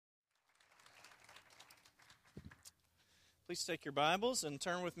Please take your Bibles and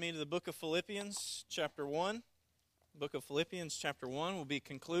turn with me to the book of Philippians, chapter 1. Book of Philippians, chapter 1. We'll be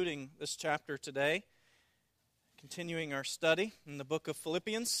concluding this chapter today, continuing our study in the book of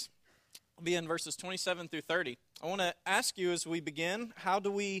Philippians. We'll be in verses 27 through 30. I want to ask you as we begin, how do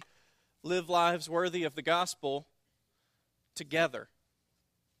we live lives worthy of the gospel together?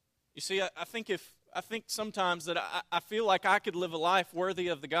 You see, I think sometimes that I feel like I could live a life worthy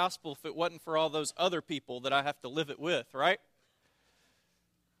of the gospel if it wasn't for all those other people that I have to live it with, right?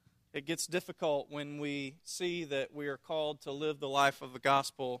 It gets difficult when we see that we are called to live the life of the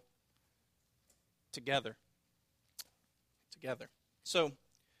gospel together. So,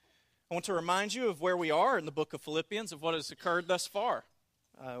 I want to remind you of where we are in the book of Philippians, of what has occurred thus far.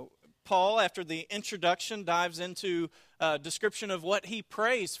 Paul, after the introduction, dives into a description of what he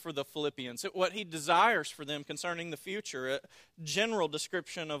prays for the Philippians, what he desires for them concerning the future, a general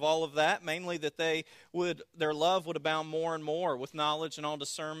description of all of that, mainly that their love would abound more and more with knowledge and all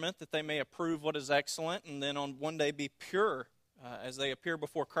discernment, that they may approve what is excellent, and then on one day be pure as they appear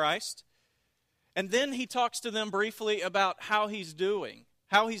before Christ. And then he talks to them briefly about how he's doing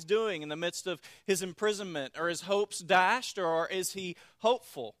in the midst of his imprisonment. Are his hopes dashed, or is he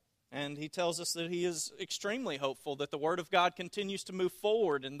hopeful? And he tells us that he is extremely hopeful, that the Word of God continues to move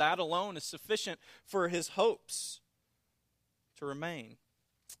forward, and that alone is sufficient for his hopes to remain.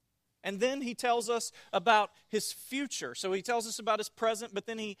 And then he tells us about his future. So he tells us about his present, but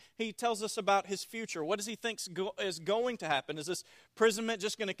then he tells us about his future. What does he think is going to happen? Is this imprisonment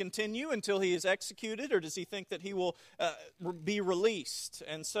just going to continue until he is executed, or does he think that he will be released?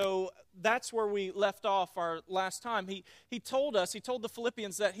 And so that's where we left off our last time. He told the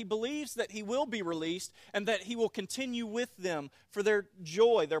Philippians that he believes that he will be released and that he will continue with them for their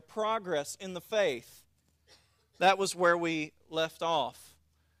joy, their progress in the faith. That was where we left off.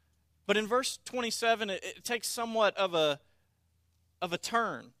 But in verse 27, it takes somewhat of a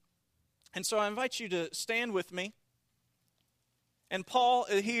turn. And so I invite you to stand with me. And Paul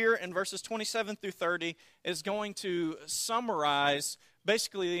here in verses 27 through 30 is going to summarize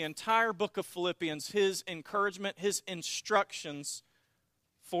basically the entire book of Philippians, his encouragement, his instructions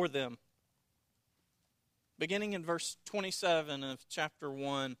for them. Beginning in verse 27 of chapter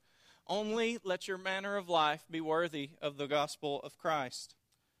 1, "Only let your manner of life be worthy of the gospel of Christ,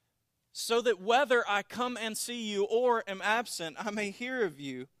 so that whether I come and see you or am absent, I may hear of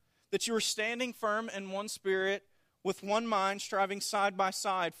you, that you are standing firm in one spirit, with one mind, striving side by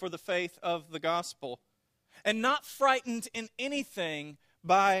side for the faith of the gospel, and not frightened in anything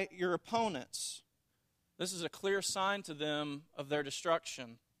by your opponents." This is a clear sign to them of their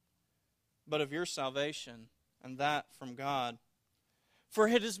destruction, but of your salvation, and that from God. "For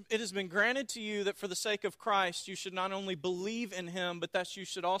it has been granted to you that for the sake of Christ you should not only believe in him, but that you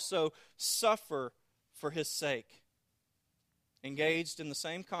should also suffer for his sake. Engaged in the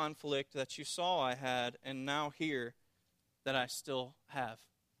same conflict that you saw I had, and now hear that I still have."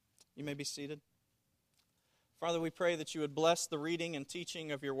 You may be seated. Father, we pray that you would bless the reading and teaching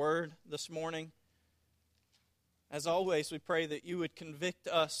of your word this morning. As always, we pray that you would convict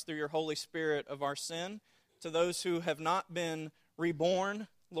us through your Holy Spirit of our sin. To those who have not been reborn,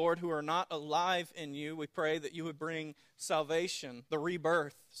 Lord, who are not alive in you, we pray that you would bring salvation, the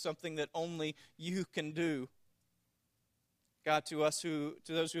rebirth, something that only you can do. God, to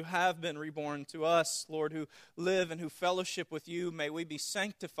those who have been reborn, to us, Lord, who live and who fellowship with you, may we be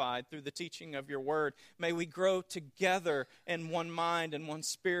sanctified through the teaching of your word. May we grow together in one mind and one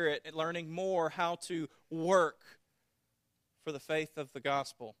spirit, and learning more how to work for the faith of the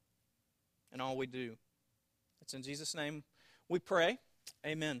gospel in all we do. It's in Jesus' name we pray.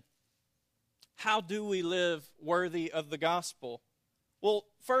 Amen. How do we live worthy of the gospel? Well,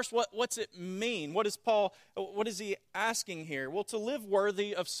 first, what's it mean? What is he asking here? Well, to live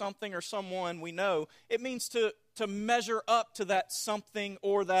worthy of something or someone we know, it means to measure up to that something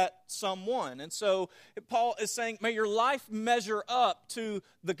or that someone. And so Paul is saying, may your life measure up to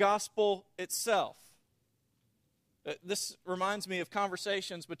the gospel itself. This reminds me of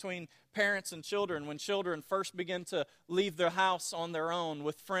conversations between parents and children when children first begin to leave their house on their own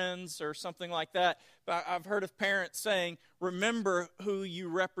with friends or something like that. But I've heard of parents saying, remember who you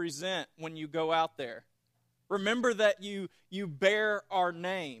represent when you go out there. Remember that you bear our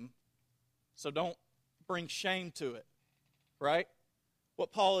name, so don't bring shame to it, right?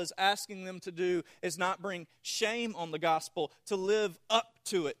 What Paul is asking them to do is not bring shame on the gospel, to live up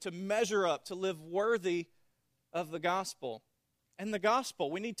to it, to measure up, to live worthy of the gospel. And the gospel,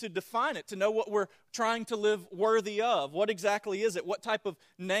 we need to define it to know what we're trying to live worthy of. What exactly is it? What type of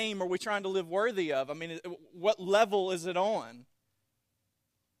name are we trying to live worthy of? I mean, what level is it on?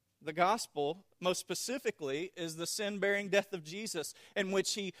 The gospel, most specifically, is the sin-bearing death of Jesus in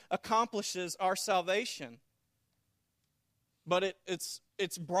which he accomplishes our salvation. But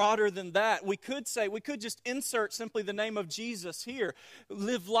it's broader than that. We could just insert simply the name of Jesus here.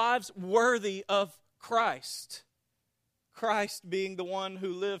 Live lives worthy of Christ. Christ being the one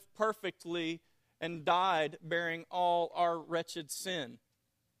who lived perfectly and died bearing all our wretched sin.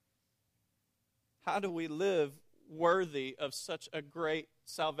 How do we live worthy of such a great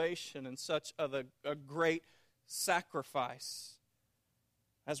salvation and such of a great sacrifice?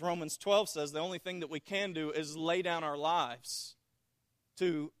 As Romans 12 says, the only thing that we can do is lay down our lives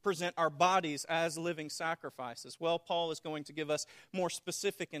to present our bodies as living sacrifices. Well, Paul is going to give us more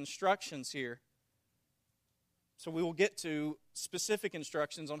specific instructions here. So we will get to specific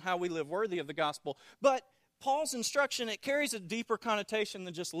instructions on how we live worthy of the gospel. But Paul's instruction, it carries a deeper connotation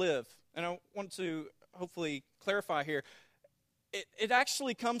than just live. And I want to hopefully clarify here. It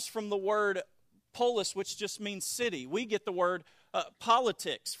actually comes from the word polis, which just means city. We get the word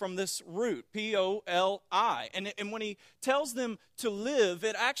politics from this root, P-O-L-I. And when he tells them to live,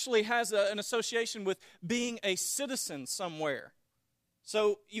 it actually has an association with being a citizen somewhere.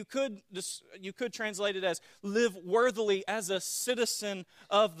 So you could translate it as live worthily as a citizen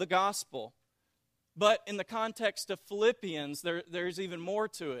of the gospel. But in the context of Philippians, there's even more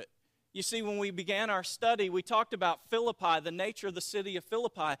to it. You see, when we began our study, we talked about Philippi, the nature of the city of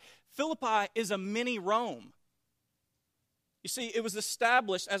Philippi. Philippi is a mini Rome. You see, it was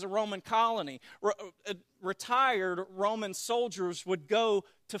established as a Roman colony. Retired Roman soldiers would go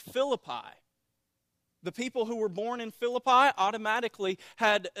to Philippi. The people who were born in Philippi automatically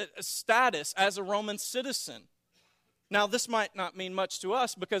had a status as a Roman citizen. Now, this might not mean much to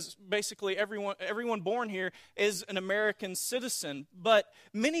us because basically everyone born here is an American citizen. But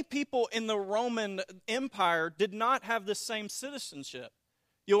many people in the Roman Empire did not have the same citizenship.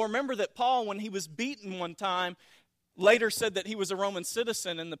 You'll remember that Paul, when he was beaten one time, later said that he was a Roman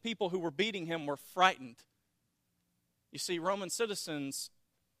citizen, and the people who were beating him were frightened. You see, Roman citizens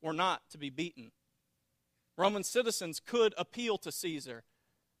were not to be beaten. Roman citizens could appeal to Caesar.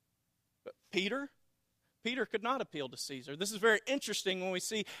 But Peter could not appeal to Caesar. This is very interesting when we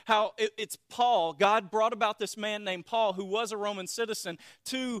see how it's Paul. God brought about this man named Paul, who was a Roman citizen,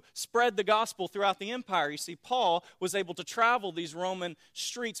 to spread the gospel throughout the empire. You see, Paul was able to travel these Roman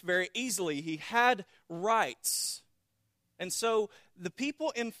streets very easily. He had rights. And so the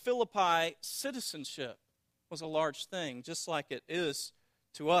people in Philippi, citizenship was a large thing, just like it is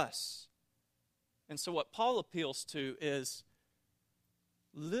to us. And so what Paul appeals to is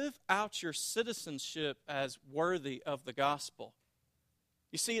live out your citizenship as worthy of the gospel.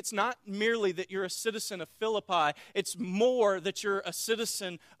 You see, it's not merely that you're a citizen of Philippi, it's more that you're a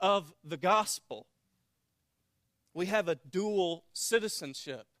citizen of the gospel. We have a dual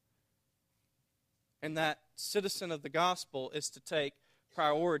citizenship. And that citizen of the gospel is to take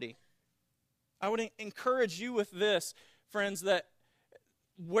priority. I would encourage you with this, friends, that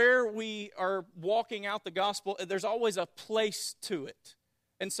where we are walking out the gospel, there's always a place to it.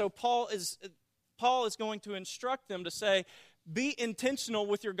 And so Paul is going to instruct them to say, be intentional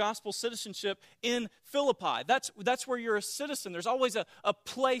with your gospel citizenship in Philippi. That's where you're a citizen. There's always a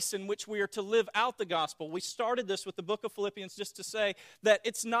place in which we are to live out the gospel. We started this with the book of Philippians just to say that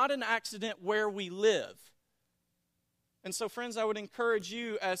it's not an accident where we live. And so, friends, I would encourage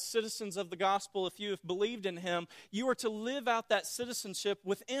you as citizens of the gospel, if you have believed in him, you are to live out that citizenship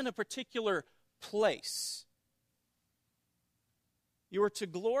within a particular place. You are to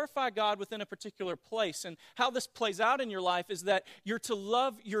glorify God within a particular place. And how this plays out in your life is that you're to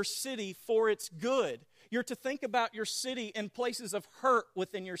love your city for its good. You're to think about your city in places of hurt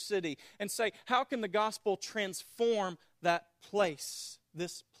within your city and say, how can the gospel transform that place,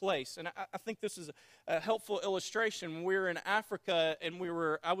 this place? And I think this is a helpful illustration. When we were in Africa and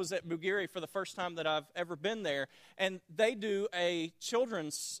I was at Bulgaria for the first time that I've ever been there, and they do a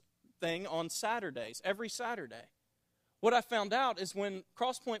children's thing on Saturdays, every Saturday. What I found out is when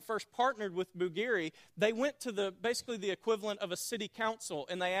Crosspoint first partnered with Bulgaria, they went to basically the equivalent of a city council,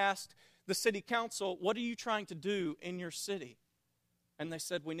 and they asked the city council, what are you trying to do in your city? And they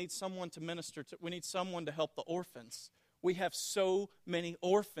said, we need someone to minister to, we need someone to help the orphans. We have so many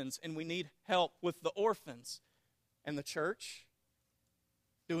orphans, and we need help with the orphans. And the church,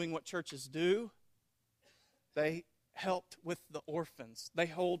 doing what churches do, they helped with the orphans. They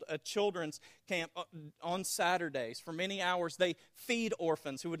hold a children's camp on Saturdays. For many hours, they feed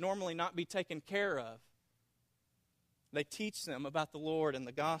orphans who would normally not be taken care of. They teach them about the Lord and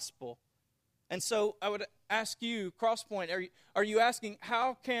the gospel. And so I would ask you, Crosspoint, are you asking,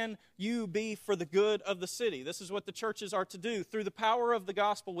 how can you be for the good of the city? This is what the churches are to do. Through the power of the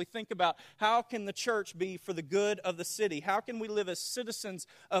gospel, we think about how can the church be for the good of the city? How can we live as citizens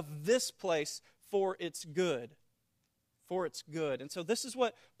of this place for its good? For its good. And so this is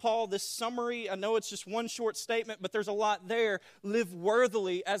what Paul, this summary, I know it's just one short statement, but there's a lot there. Live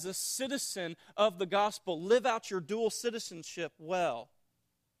worthily as a citizen of the gospel. Live out your dual citizenship well.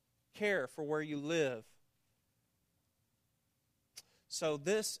 Care for where you live. So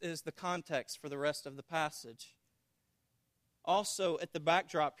this is the context for the rest of the passage. Also, at the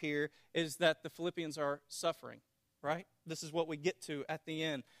backdrop here is that the Philippians are suffering, right? This is what we get to at the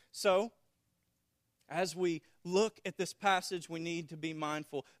end. So, as we look at this passage, we need to be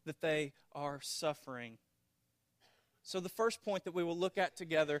mindful that they are suffering. So the first point that we will look at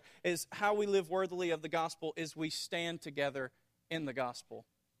together is how we live worthily of the gospel is we stand together in the gospel.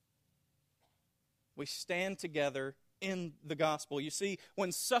 We stand together in the gospel. You see,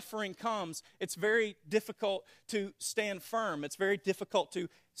 when suffering comes, it's very difficult to stand firm. It's very difficult to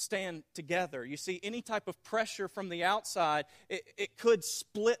stand together. You see, any type of pressure from the outside, it could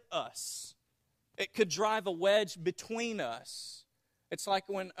split us. It could drive a wedge between us. It's like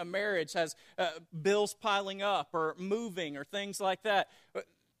when a marriage has bills piling up or moving or things like that.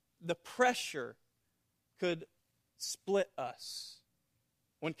 The pressure could split us.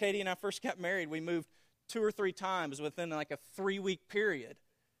 When Katie and I first got married, we moved 2 or 3 times within like a 3-week period.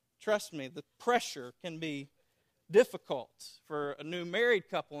 Trust me, the pressure can be difficult for a new married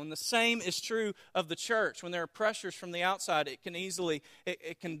couple. And the same is true of the church. When there are pressures from the outside, it can easily,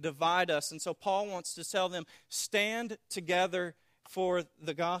 it can divide us. And so Paul wants to tell them, stand together for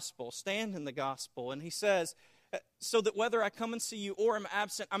the gospel. Stand in the gospel. And he says, so that whether I come and see you or am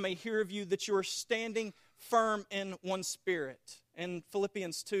absent, I may hear of you that you are standing firm in one spirit. In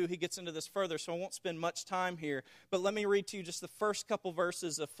Philippians 2, he gets into this further, so I won't spend much time here. But let me read to you just the first couple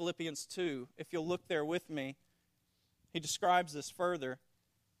verses of Philippians 2. If you'll look there with me, he describes this further.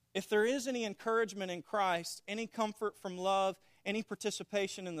 If there is any encouragement in Christ, any comfort from love, any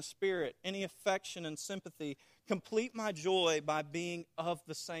participation in the Spirit, any affection and sympathy, complete my joy by being of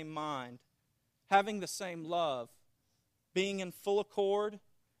the same mind, having the same love, being in full accord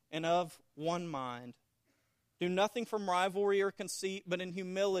and of one mind. Do nothing from rivalry or conceit, but in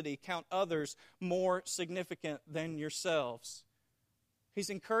humility count others more significant than yourselves. He's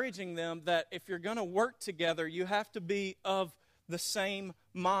encouraging them that if you're going to work together, you have to be of the same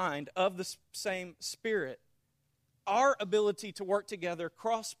mind, of the same spirit. Our ability to work together,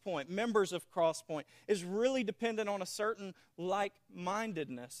 Crosspoint, members of Crosspoint, is really dependent on a certain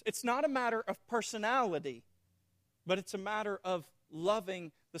like-mindedness. It's not a matter of personality, but it's a matter of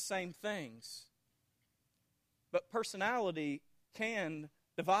loving the same things. But personality can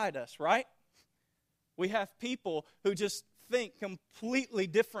divide us, right? We have people who just think completely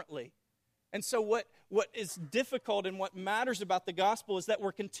differently. And so what is difficult and what matters about the gospel is that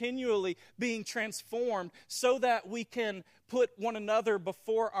we're continually being transformed so that we can put one another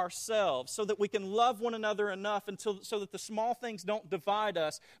before ourselves, so that we can love one another enough so that the small things don't divide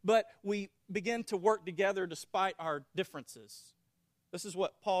us, but we begin to work together despite our differences. This is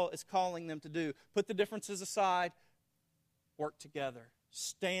what Paul is calling them to do. Put the differences aside, work together,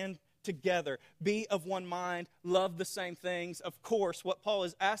 stand together, be of one mind, love the same things. Of course, what Paul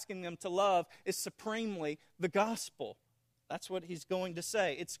is asking them to love is supremely the gospel. That's what he's going to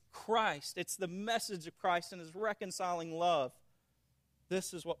say. It's Christ. It's the message of Christ and his reconciling love.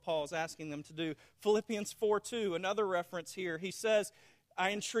 This is what Paul is asking them to do. Philippians 4:2, another reference here. He says,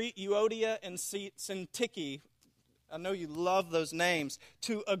 I entreat Euodia and Syntyche, I know you love those names,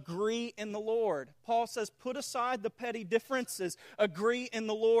 to agree in the Lord. Paul says, put aside the petty differences. Agree in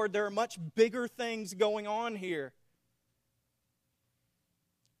the Lord. There are much bigger things going on here.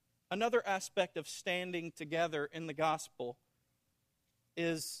 Another aspect of standing together in the gospel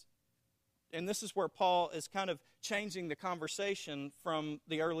is, and this is where Paul is kind of changing the conversation from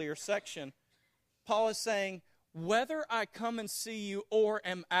the earlier section. Paul is saying, whether I come and see you or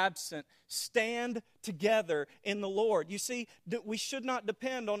am absent, stand together in the Lord. You see, we should not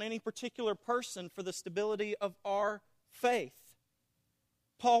depend on any particular person for the stability of our faith.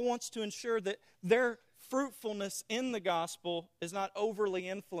 Paul wants to ensure that their fruitfulness in the gospel is not overly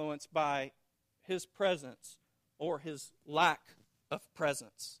influenced by his presence or his lack of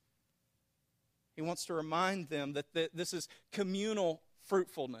presence. He wants to remind them that this is communal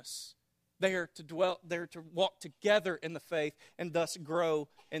fruitfulness. They are to walk together in the faith and thus grow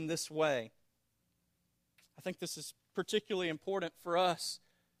in this way. I think this is particularly important for us.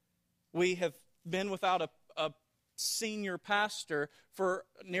 We have been without a senior pastor for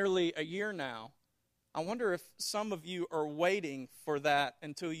nearly a year now. I wonder if some of you are waiting for that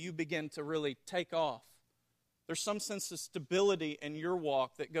until you begin to really take off. There's some sense of stability in your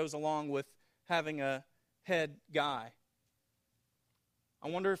walk that goes along with having a head guy. I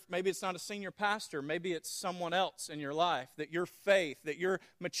wonder if maybe it's not a senior pastor, maybe it's someone else in your life that your faith, that your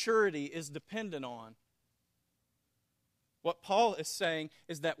maturity is dependent on. What Paul is saying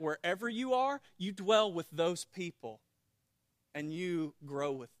is that wherever you are, you dwell with those people and you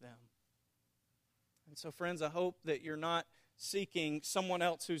grow with them. And so, friends, I hope that you're not seeking someone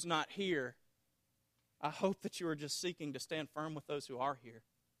else who's not here. I hope that you are just seeking to stand firm with those who are here.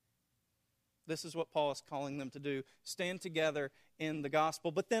 This is what Paul is calling them to do. Stand together in the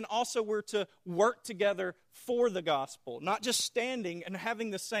gospel. But then also we're to work together for the gospel. Not just standing and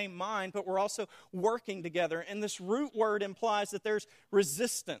having the same mind, but we're also working together. And this root word implies that there's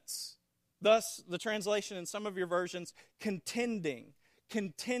resistance. Thus, the translation in some of your versions, contending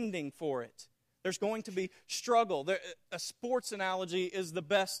for it. There's going to be struggle. A sports analogy is the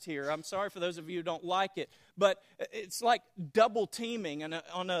best here. I'm sorry for those of you who don't like it, but it's like double teaming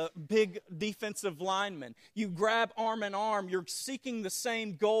on a big defensive lineman. You grab arm in arm, you're seeking the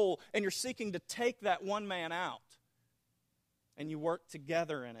same goal, and you're seeking to take that one man out. And you work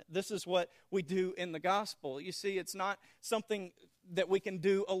together in it. This is what we do in the gospel. You see, it's not something that we can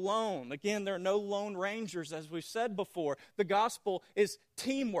do alone. Again, there are no lone rangers, as we've said before. The gospel is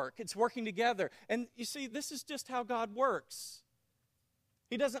teamwork. It's working together. And you see, this is just how God works.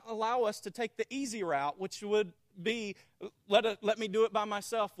 He doesn't allow us to take the easy route, which would be, let me do it by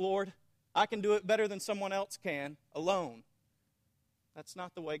myself, Lord. I can do it better than someone else can, alone. That's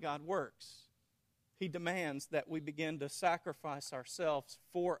not the way God works. He demands that we begin to sacrifice ourselves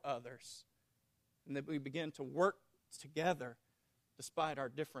for others and that we begin to work together despite our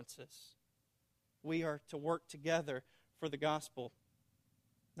differences. We are to work together for the gospel.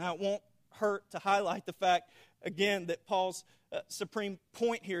 Now, it won't hurt to highlight the fact, again, that Paul's supreme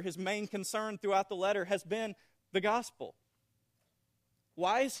point here, his main concern throughout the letter, has been the gospel.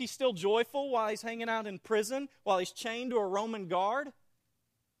 Why is he still joyful while he's hanging out in prison, while he's chained to a Roman guard?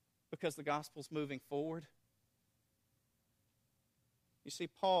 Because the gospel's moving forward. You see,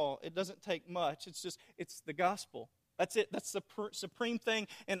 Paul, it doesn't take much. It's the gospel. That's it. That's the supreme thing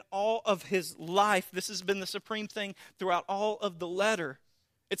in all of his life. This has been the supreme thing throughout all of the letter.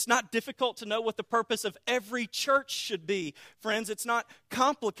 It's not difficult to know what the purpose of every church should be. Friends, it's not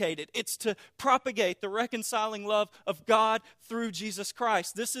complicated. It's to propagate the reconciling love of God through Jesus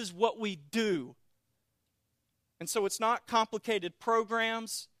Christ. This is what we do. And so it's not complicated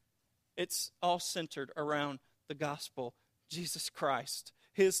programs. It's all centered around the gospel, Jesus Christ,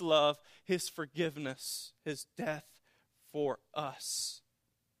 His love, His forgiveness, His death for us.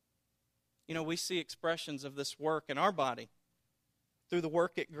 You know, we see expressions of this work in our body. Through the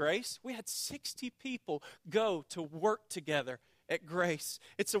work at Grace, we had 60 people go to work together at Grace.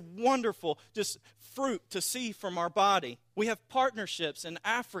 It's a wonderful just fruit to see from our body. We have partnerships in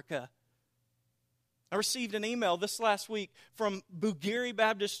Africa. I received an email this last week from Bugiri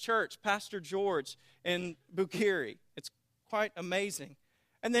Baptist Church, Pastor George in Bugiri. It's quite amazing.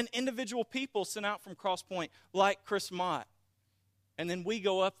 And then individual people sent out from Crosspoint, like Chris Mott. And then we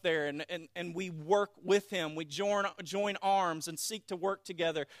go up there and we work with him. We join arms and seek to work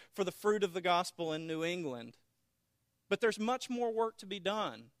together for the fruit of the gospel in New England. But there's much more work to be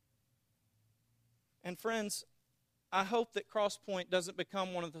done. And friends, I hope that Crosspoint doesn't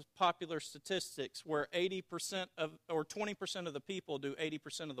become one of the popular statistics where 80% of or 20% of the people do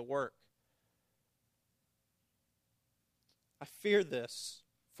 80% of the work. I fear this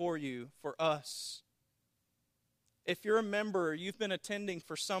for you, for us. If you're a member, you've been attending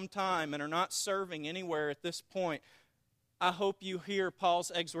for some time and are not serving anywhere at this point, I hope you hear Paul's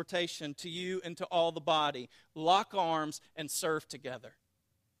exhortation to you and to all the body. Lock arms and serve together.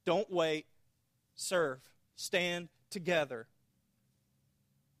 Don't wait. Serve. Stand together.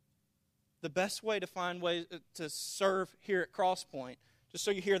 The best way to find ways to serve here at Crosspoint, just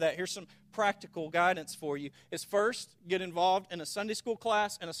so you hear that, here's some practical guidance for you, is first, get involved in a Sunday school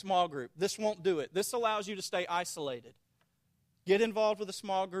class and a small group. This won't do it. This allows you to stay isolated. Get involved with a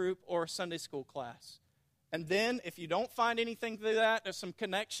small group or a Sunday school class. And then, if you don't find anything through that, there's some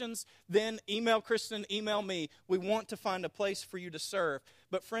connections, then email Kristen, email me. We want to find a place for you to serve.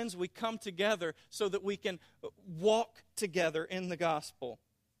 But friends, we come together so that we can walk together in the gospel.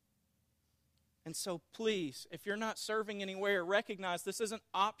 And so please, if you're not serving anywhere, recognize this isn't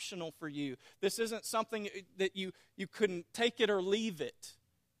optional for you. This isn't something that you couldn't take it or leave it.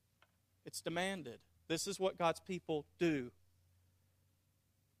 It's demanded. This is what God's people do.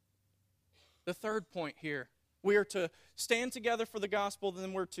 The third point here We are to stand together for the gospel,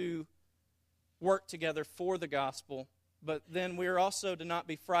 then we're to work together for the gospel. But then we are also to not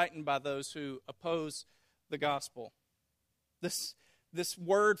be frightened by those who oppose the gospel. This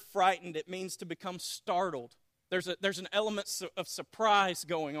word frightened, it means to become startled. There's an element of surprise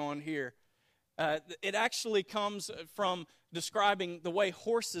going on here. It actually comes from describing the way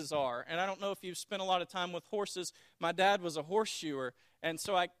horses are. And I don't know if you've spent a lot of time with horses. My dad was a horseshoer, and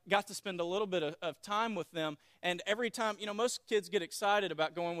so I got to spend a little bit of time with them. And every time, most kids get excited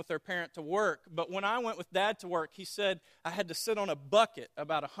about going with their parent to work. But when I went with Dad to work, he said I had to sit on a bucket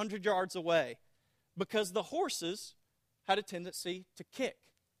about 100 yards away because the horses had a tendency to kick.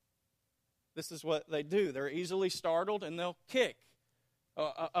 This is what they do. They're easily startled, and they'll kick.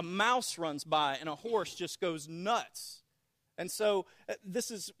 A mouse runs by, and a horse just goes nuts. And so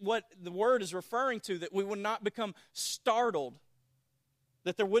this is what the word is referring to, that we would not become startled,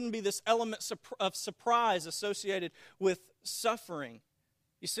 that there wouldn't be this element of surprise associated with suffering.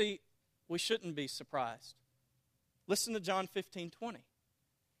 You see, we shouldn't be surprised. Listen to John 15:20.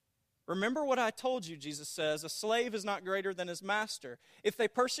 Remember what I told you, Jesus says, a slave is not greater than his master. If they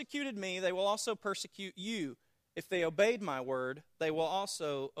persecuted me, they will also persecute you. If they obeyed my word, they will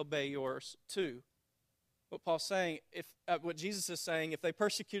also obey yours too. What Paul's saying, what Jesus is saying, if they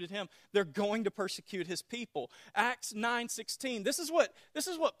persecuted him, they're going to persecute his people. Acts 9:16. This is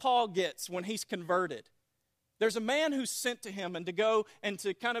what Paul gets when he's converted. There's a man who's sent to him and to go and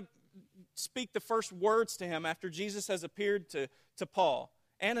to kind of speak the first words to him after Jesus has appeared to Paul.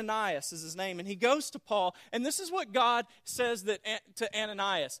 Ananias is his name, and he goes to Paul, and this is what God says to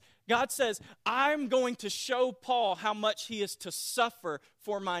Ananias. God says, I'm going to show Paul how much he is to suffer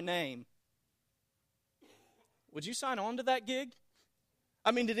for my name. Would you sign on to that gig?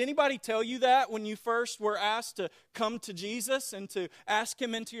 I mean, did anybody tell you that when you first were asked to come to Jesus and to ask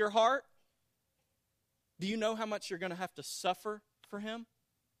him into your heart? Do you know how much you're going to have to suffer for him?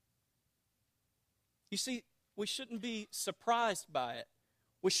 You see, we shouldn't be surprised by it.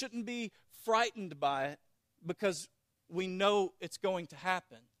 We shouldn't be frightened by it because we know it's going to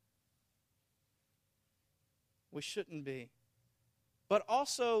happen. We shouldn't be. But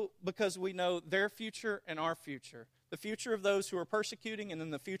also because we know their future and our future. The future of those who are persecuting, and then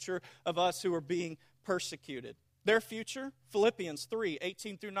the future of us who are being persecuted. Their future, Philippians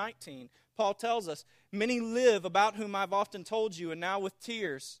 3:18-19. Paul tells us, many live about whom I've often told you, and now with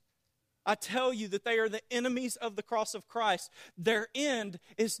tears. I tell you that they are the enemies of the cross of Christ. Their end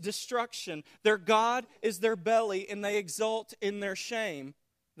is destruction. Their God is their belly, and they exult in their shame.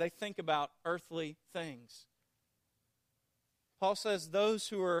 They think about earthly things. Paul says those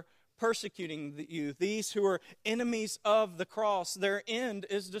who are persecuting you, these who are enemies of the cross, their end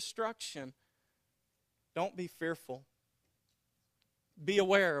is destruction. Don't be fearful. Be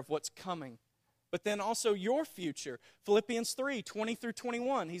aware of what's coming. But then also your future. Philippians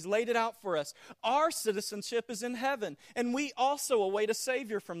 3:20-21. He's laid it out for us. Our citizenship is in heaven, and we also await a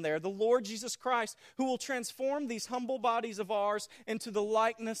Savior from there, the Lord Jesus Christ, who will transform these humble bodies of ours into the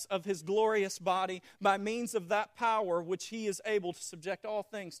likeness of his glorious body by means of that power which he is able to subject all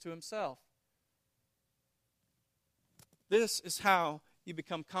things to himself. This is how you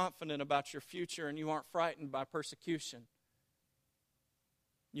become confident about your future and you aren't frightened by persecution.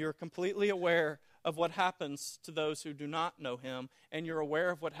 You're completely aware of what happens to those who do not know him, and you're aware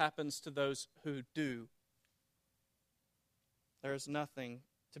of what happens to those who do. There is nothing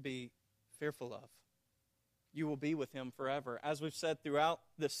to be fearful of. You will be with him forever. As we've said throughout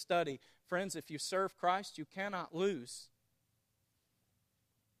this study, friends, if you serve Christ, you cannot lose.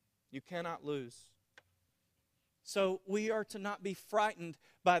 You cannot lose. So we are to not be frightened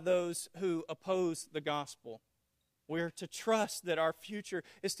by those who oppose the gospel. We are to trust that our future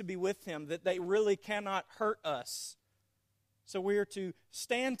is to be with him, that they really cannot hurt us. So we are to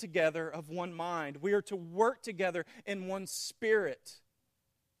stand together of one mind. We are to work together in one spirit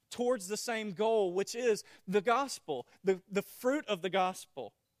towards the same goal, which is the gospel, the fruit of the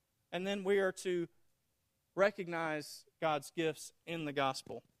gospel. And then we are to recognize God's gifts in the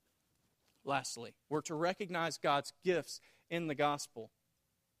gospel. Lastly, we're to recognize God's gifts in the gospel.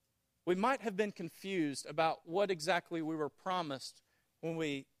 We might have been confused about what exactly we were promised when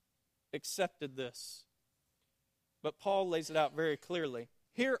we accepted this. But Paul lays it out very clearly.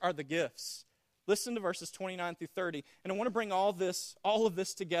 Here are the gifts. Listen to verses 29-30. And I want to bring all of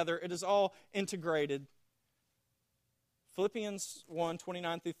this together. It is all integrated. Philippians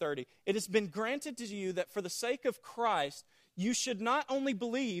 1:29-30. It has been granted to you that for the sake of Christ, you should not only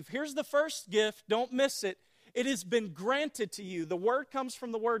believe. Here's the first gift. Don't miss it. It has been granted to you. The word comes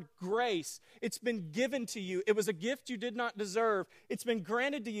from the word grace. It's been given to you. It was a gift you did not deserve. It's been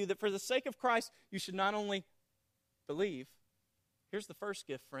granted to you that for the sake of Christ, you should not only believe. Here's the first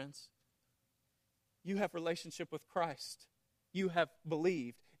gift, friends. You have relationship with Christ. You have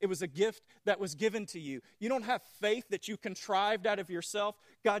believed. It was a gift that was given to you. You don't have faith that you contrived out of yourself.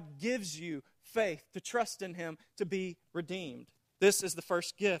 God gives you faith to trust in Him to be redeemed. This is the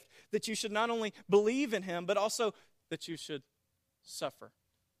first gift, that you should not only believe in Him, but also that you should suffer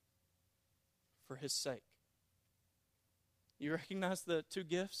for His sake. You recognize the two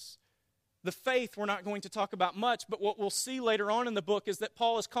gifts? The faith we're not going to talk about much, but what we'll see later on in the book is that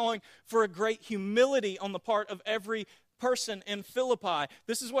Paul is calling for a great humility on the part of every person in Philippi.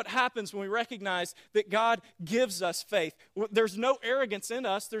 This is what happens when we recognize that God gives us faith. There's no arrogance in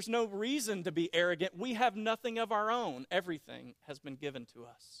us. There's no reason to be arrogant. We have nothing of our own. Everything has been given to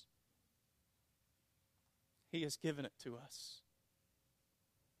us. He has given it to us.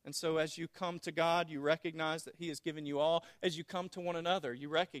 And so as you come to God, you recognize that He has given you all. As you come to one another, you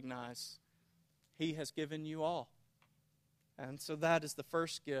recognize He has given you all. And so that is the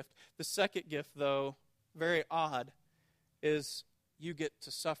first gift. The second gift, though, very odd, is you get to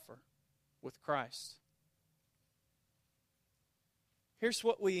suffer with Christ. Here's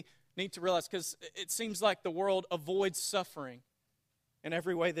what we need to realize, because it seems like the world avoids suffering in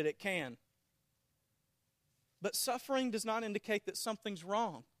every way that it can. But suffering does not indicate that something's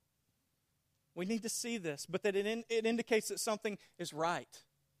wrong. We need to see this, but that it indicates that something is right.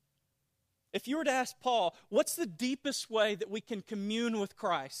 If you were to ask Paul, what's the deepest way that we can commune with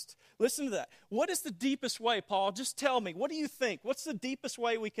Christ? Listen to that. What is the deepest way, Paul? Just tell me. What do you think? What's the deepest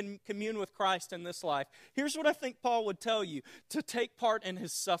way we can commune with Christ in this life? Here's what I think Paul would tell you: to take part in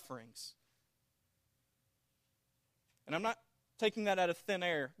His sufferings. And I'm not taking that out of thin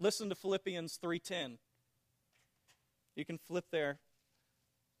air. Listen to Philippians 3:10. You can flip there.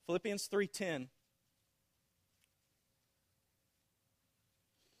 Philippians 3:10.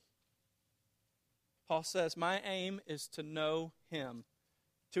 Paul says, "My aim is to know Him,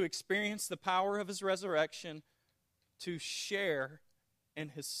 to experience the power of His resurrection, to share in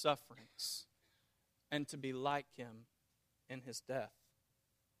His sufferings, and to be like Him in His death."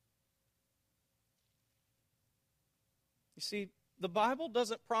 You see, the Bible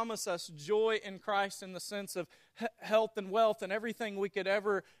doesn't promise us joy in Christ in the sense of health and wealth and everything we could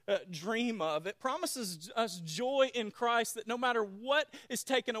ever dream of. It promises us joy in Christ, that no matter what is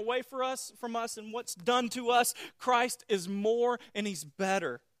taken away from us and what's done to us, Christ is more and He's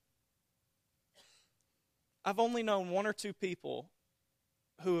better. I've only known one or two people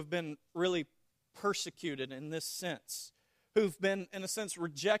who have been really persecuted in this sense, who've been, in a sense,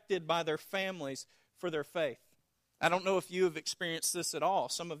 rejected by their families for their faith. I don't know if you have experienced this at all.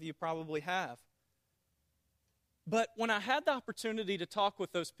 Some of you probably have. But when I had the opportunity to talk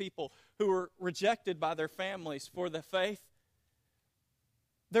with those people who were rejected by their families for the faith,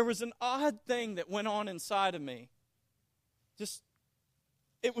 there was an odd thing that went on inside of me.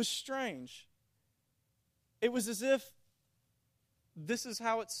 It was strange. It was as if this is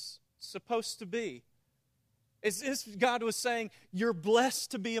how it's supposed to be. As if God was saying, you're blessed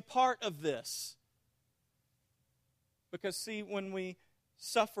to be a part of this. Because, see, when we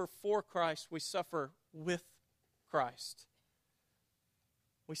suffer for Christ, we suffer with Christ.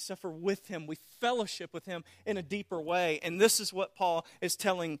 We suffer with Him. We fellowship with Him in a deeper way. And this is what Paul is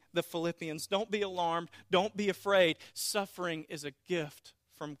telling the Philippians. Don't be alarmed. Don't be afraid. Suffering is a gift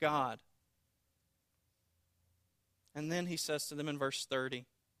from God. And then he says to them in verse 30,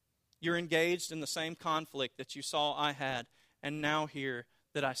 "You're engaged in the same conflict that you saw I had, and now hear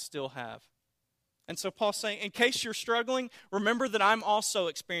that I still have." And so Paul's saying, in case you're struggling, remember that I'm also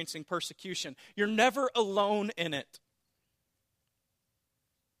experiencing persecution. You're never alone in it.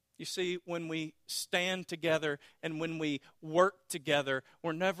 You see, when we stand together and when we work together,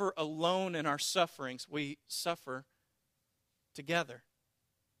 we're never alone in our sufferings. We suffer together.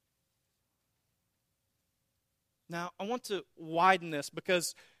 Now, I want to widen this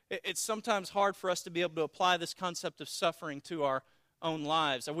because it's sometimes hard for us to be able to apply this concept of suffering to our own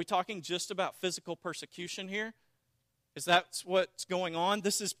lives. Are we talking just about physical persecution here? Is that what's going on?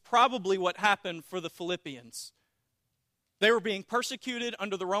 This is probably what happened for the Philippians. They were being persecuted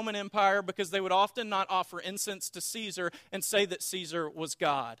under the Roman Empire because they would often not offer incense to Caesar and say that Caesar was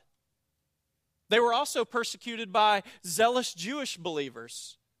God. They were also persecuted by zealous Jewish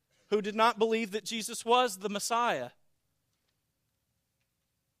believers who did not believe that Jesus was the Messiah.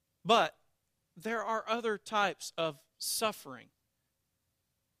 But there are other types of suffering.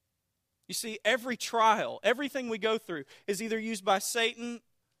 You see, every trial, everything we go through is either used by Satan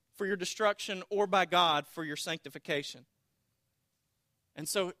for your destruction or by God for your sanctification. And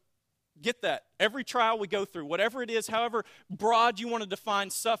so Get that. Every trial we go through, whatever it is, however broad you want to define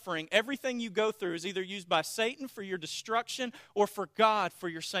suffering, everything you go through is either used by Satan for your destruction or for God for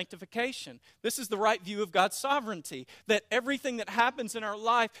your sanctification. This is the right view of God's sovereignty, that everything that happens in our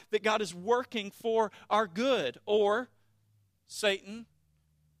life, that God is working for our good. Or Satan,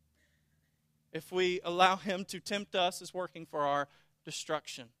 if we allow him to tempt us, is working for our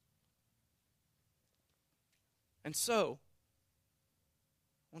destruction. And so,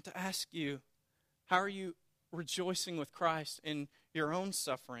 I want to ask you, how are you rejoicing with Christ in your own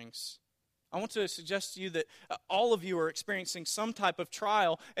sufferings? I want to suggest to you that all of you are experiencing some type of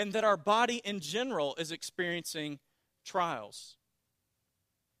trial, and that our body in general is experiencing trials.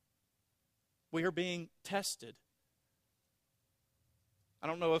 We are being tested. I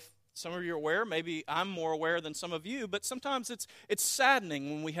don't know if some of you are aware, maybe I'm more aware than some of you, but sometimes it's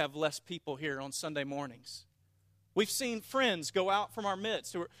saddening when we have less people here on Sunday mornings. We've seen friends go out from our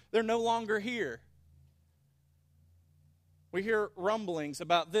midst. They're no longer here. We hear rumblings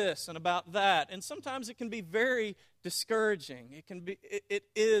about this and about that, and sometimes it can be very discouraging. It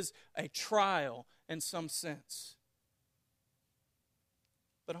is a trial in some sense.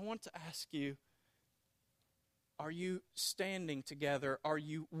 But I want to ask you, are you standing together? Are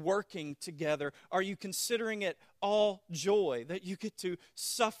you working together? Are you considering it all joy that you get to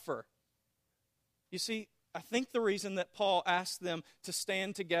suffer? You see, I think the reason that Paul asked them to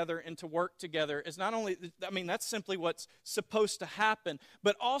stand together and to work together is not only, that's simply what's supposed to happen,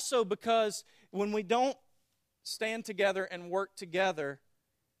 but also because when we don't stand together and work together,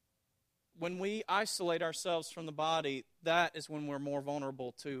 when we isolate ourselves from the body, that is when we're more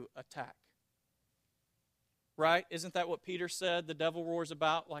vulnerable to attack. Right? Isn't that what Peter said? The devil roars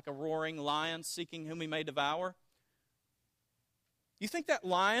about like a roaring lion seeking whom he may devour. You think that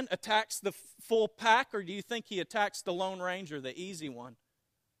lion attacks the full pack, or do you think he attacks the Lone Ranger, the easy one?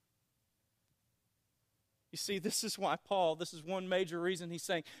 You see, this is why this is one major reason he's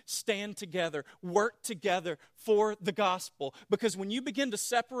saying, stand together, work together for the gospel. Because when you begin to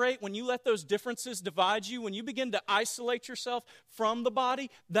separate, when you let those differences divide you, when you begin to isolate yourself from the body,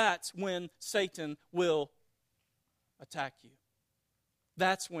 that's when Satan will attack you.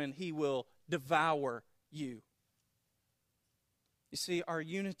 That's when he will devour you. You see, our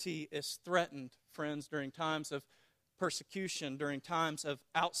unity is threatened, friends, during times of persecution, during times of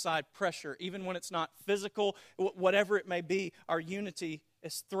outside pressure. Even when it's not physical, whatever it may be, our unity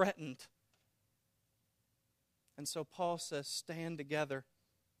is threatened. And so Paul says, stand together.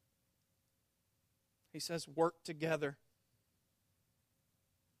 He says, work together.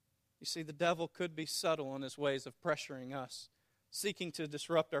 You see, the devil could be subtle in his ways of pressuring us, seeking to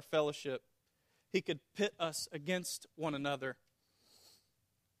disrupt our fellowship. He could pit us against one another.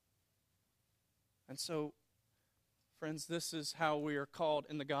 And so, friends, this is how we are called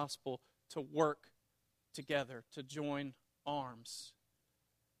in the gospel to work together, to join arms.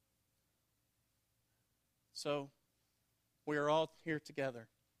 So, we are all here together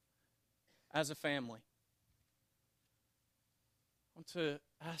as a family. I want to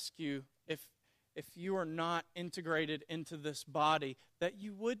ask you, if you are not integrated into this body, that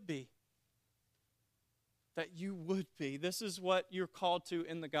you would be. That you would be. This is what you're called to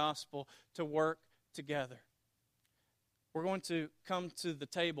in the gospel, to work together. We're going to come to the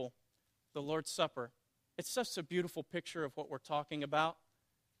table, the Lord's Supper. It's such a beautiful picture of what we're talking about.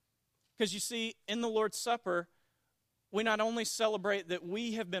 Because you see, in the Lord's Supper, we not only celebrate that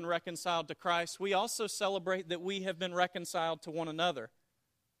we have been reconciled to Christ, we also celebrate that we have been reconciled to one another.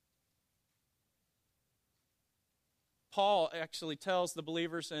 Paul actually tells the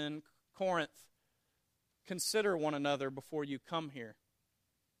believers in Corinth, consider one another before you come here,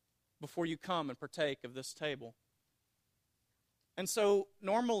 before you come and partake of this table. And so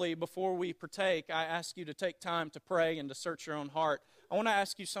normally before we partake, I ask you to take time to pray and to search your own heart. I want to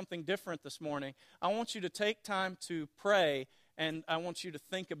ask you something different this morning. I want you to take time to pray, and I want you to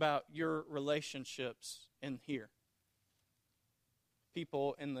think about your relationships in here.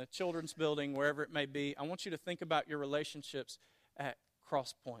 People in the children's building, wherever it may be, I want you to think about your relationships at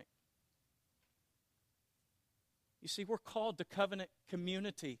Cross Point. You see, we're called to covenant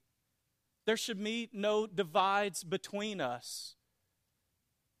community. There should be no divides between us.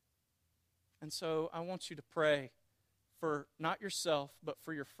 And so I want you to pray for not yourself, but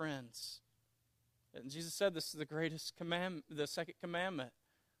for your friends. And Jesus said this is the greatest commandment, the second commandment,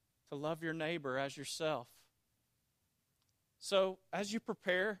 to love your neighbor as yourself. So as you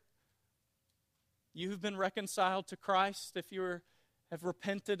prepare, you have been reconciled to Christ if you have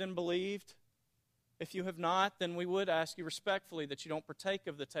repented and believed. If you have not, then we would ask you respectfully that you don't partake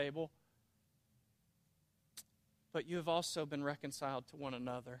of the table. But you have also been reconciled to one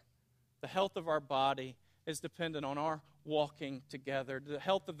another. The health of our body is dependent on our walking together. The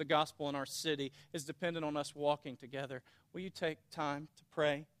health of the gospel in our city is dependent on us walking together. Will you take time to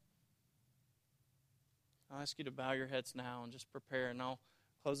pray? I'll ask you to bow your heads now and just prepare, and I'll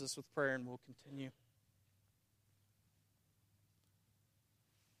close this with prayer and we'll continue.